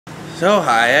So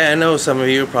hi, I know some of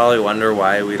you probably wonder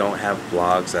why we don't have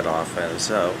vlogs that often,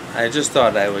 so I just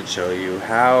thought I would show you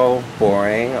how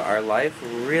boring our life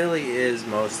really is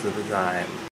most of the time.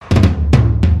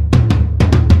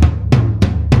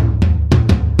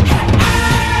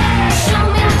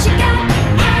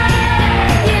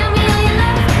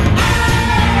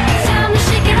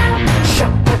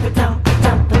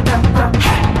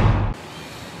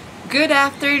 Good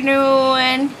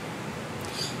afternoon!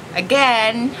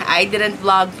 Again, I didn't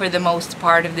vlog for the most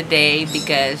part of the day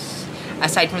because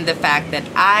aside from the fact that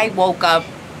I woke up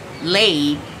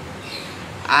late,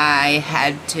 I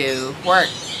had to work,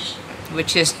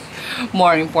 which is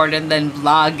more important than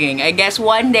vlogging. I guess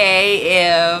one day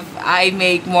if I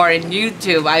make more in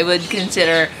YouTube, I would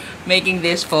consider making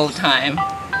this full time.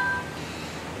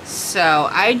 So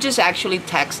I just actually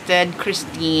texted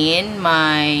Christine,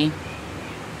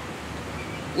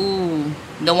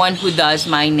 the one who does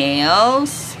my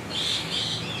nails.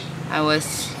 I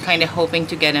was kind of hoping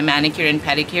to get a manicure and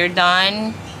pedicure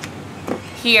done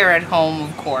here at home,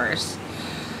 of course,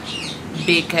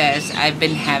 because I've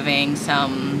been having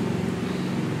some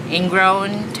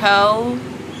ingrown toenails,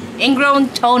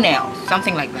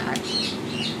 something like that.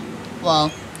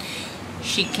 Well,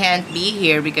 she can't be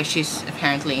here because she's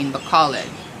apparently in Bacolod.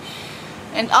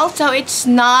 And also, it's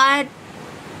not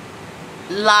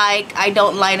like I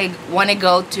don't want to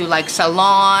go to like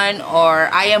salon, or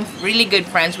I am really good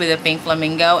friends with the Pink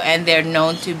Flamingo and they're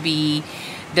known to be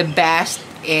the best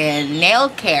in nail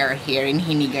care here in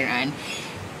Hinigaran.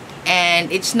 And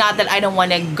it's not that I don't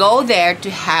want to go there to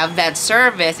have that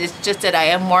service, it's just that I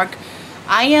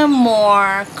am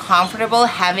more comfortable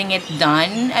having it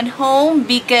done at home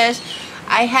because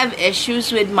I have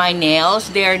issues with my nails.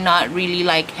 They're not really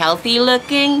like healthy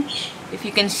looking. If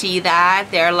you can see that,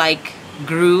 they're like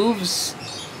grooves,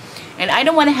 and I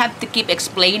don't want to have to keep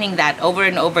explaining that over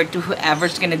and over to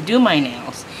whoever's gonna do my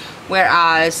nails.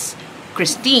 Whereas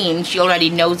Christine, she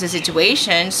already knows the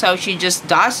situation, so she just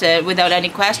does it without any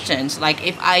questions. Like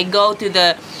if I go to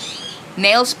the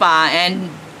nail spa and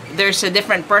there's a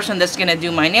different person that's gonna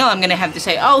do my nail, I'm gonna have to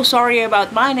say, oh, sorry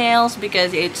about my nails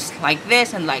because it's like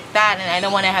this and like that, and I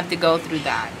don't want to have to go through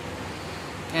that.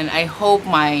 And I hope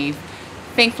my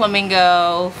Pink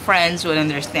Flamingo friends would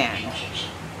understand.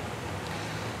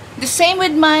 The same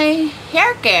with my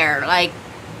hair care. Like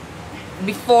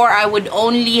before, I would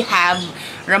only have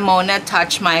Ramona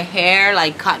touch my hair,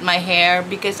 like cut my hair,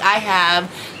 because I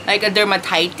have like a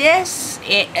dermatitis.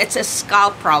 It's a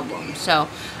scalp problem, so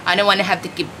I don't want to have to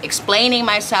keep explaining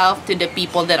myself to the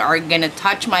people that are gonna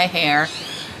touch my hair.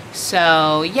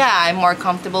 So yeah, I'm more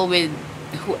comfortable with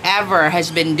whoever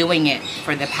has been doing it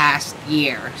for the past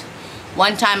years.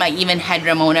 One time I even had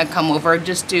Ramona come over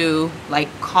just to like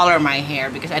color my hair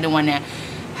because I don't want to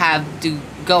have to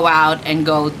go out and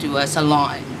go to a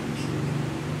salon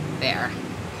there.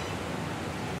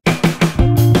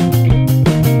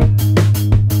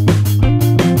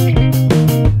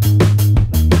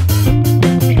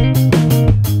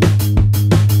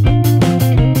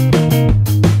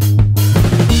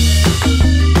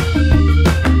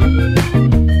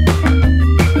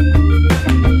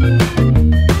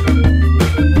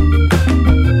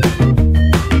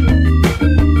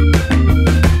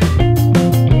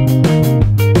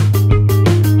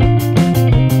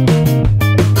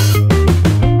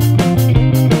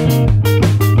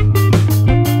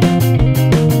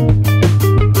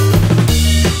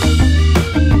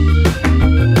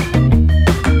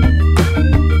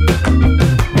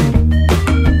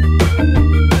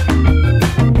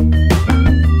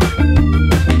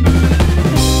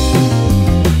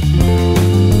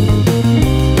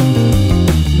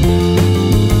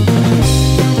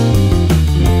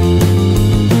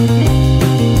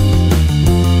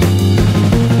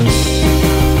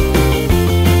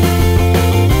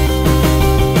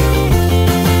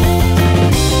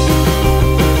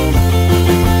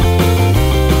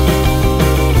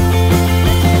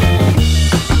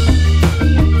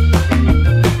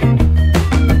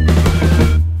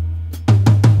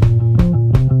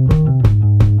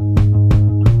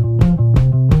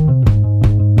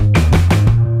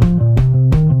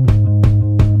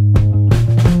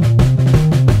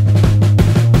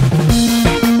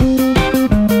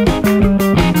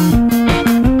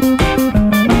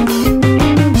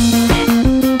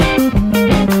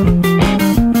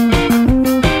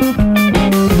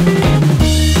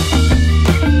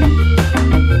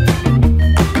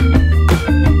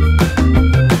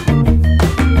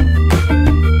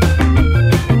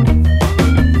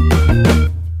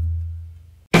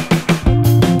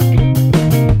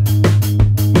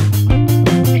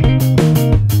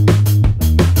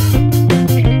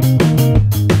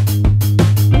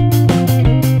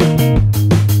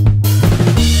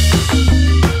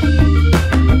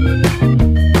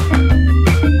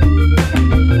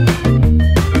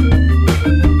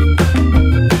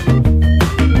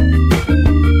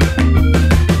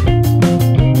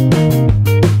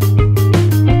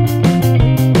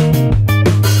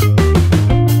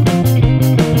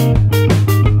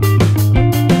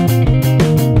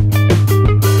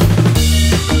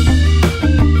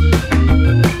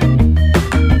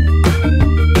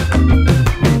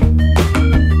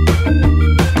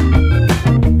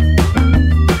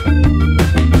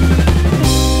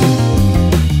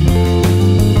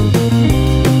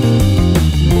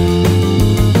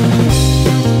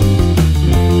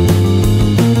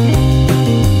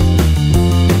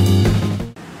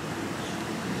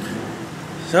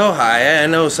 So hi, I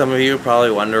know some of you probably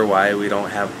wonder why we don't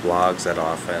have vlogs that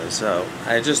often, so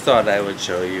I just thought I would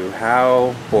show you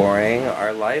how boring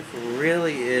our life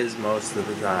really is most of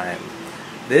the time.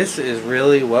 This is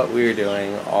really what we're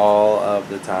doing all of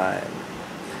the time.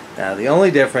 Now the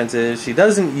only difference is she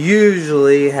doesn't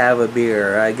usually have a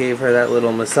beer. I gave her that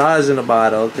little massage in a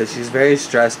bottle because she's very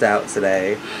stressed out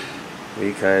today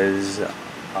because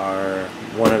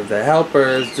one of the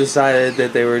helpers decided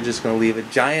that they were just going to leave a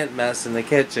giant mess in the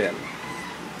kitchen.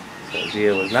 So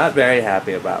Dia was not very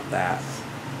happy about that.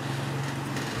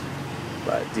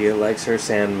 But Dia likes her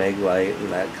San Mig light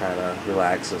and that kind of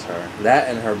relaxes her. That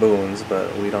and her boons,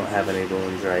 but we don't have any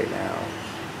boons right now.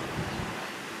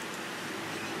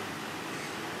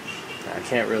 I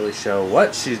can't really show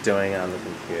what she's doing on the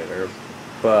computer,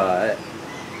 but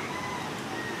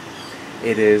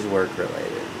it is work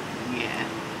related. Yeah.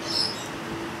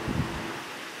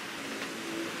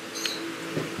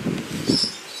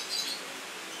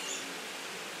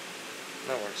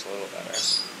 That works a little better.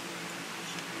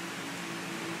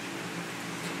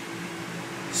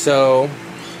 So,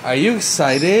 are you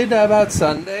excited about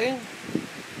Sunday?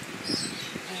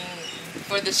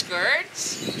 For the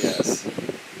skirts? Yes.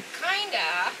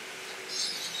 Kinda.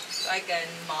 So I can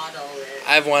model it.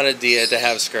 I've wanted Dia to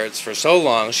have skirts for so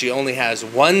long. She only has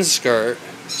one skirt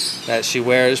that she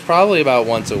wears probably about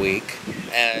once a week.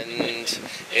 And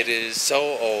it is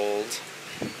so old.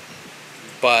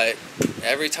 But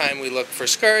every time we look for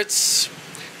skirts,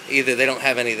 either they don't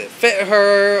have any that fit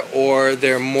her, or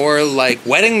they're more like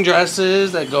wedding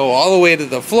dresses that go all the way to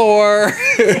the floor.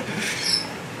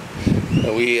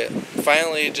 We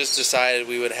finally just decided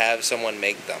we would have someone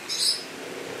make them.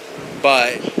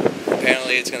 But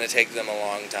apparently it's going to take them a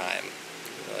long time.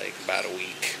 Like about a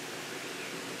week.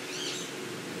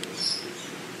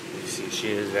 You see,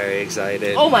 she is very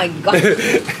excited. Oh my god!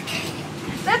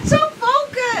 That's so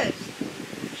focused!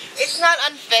 It's not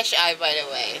on fish eye, by the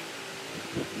way.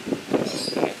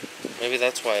 Okay. Maybe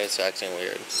that's why it's acting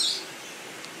weird.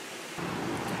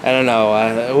 I don't know,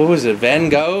 what was it, Van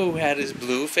Gogh who had his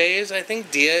blue phase? I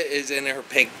think Dia is in her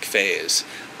pink phase.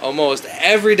 Almost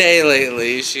every day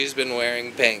lately she's been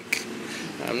wearing pink.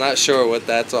 I'm not sure what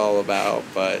that's all about,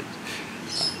 but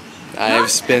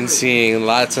I've been seeing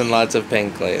lots and lots of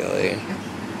pink lately.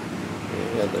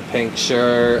 You got the pink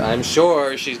shirt. I'm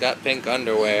sure she's got pink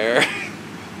underwear.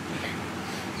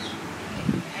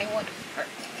 I want her.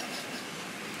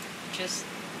 Just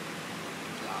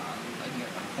on your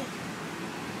own.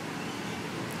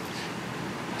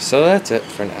 So that's it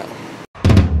for now.